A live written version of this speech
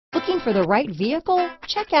Looking for the right vehicle?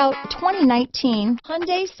 Check out 2019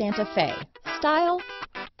 Hyundai Santa Fe. Style,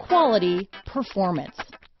 quality, performance,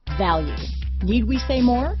 value. Need we say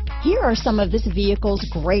more? Here are some of this vehicle's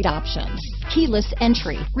great options: keyless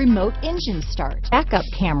entry, remote engine start, backup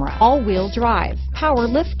camera, all-wheel drive, power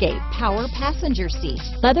liftgate, power passenger seat,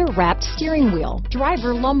 leather-wrapped steering wheel,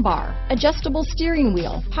 driver lumbar, adjustable steering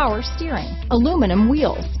wheel, power steering, aluminum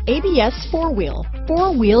wheels, ABS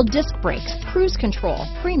four-wheel disc brakes, cruise control,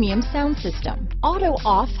 premium sound system,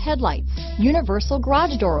 auto-off headlights, universal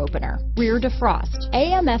garage door opener, rear defrost,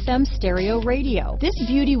 AM/FM stereo radio. This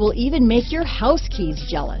beauty will even make your house keys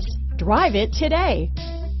jealous. Drive it today.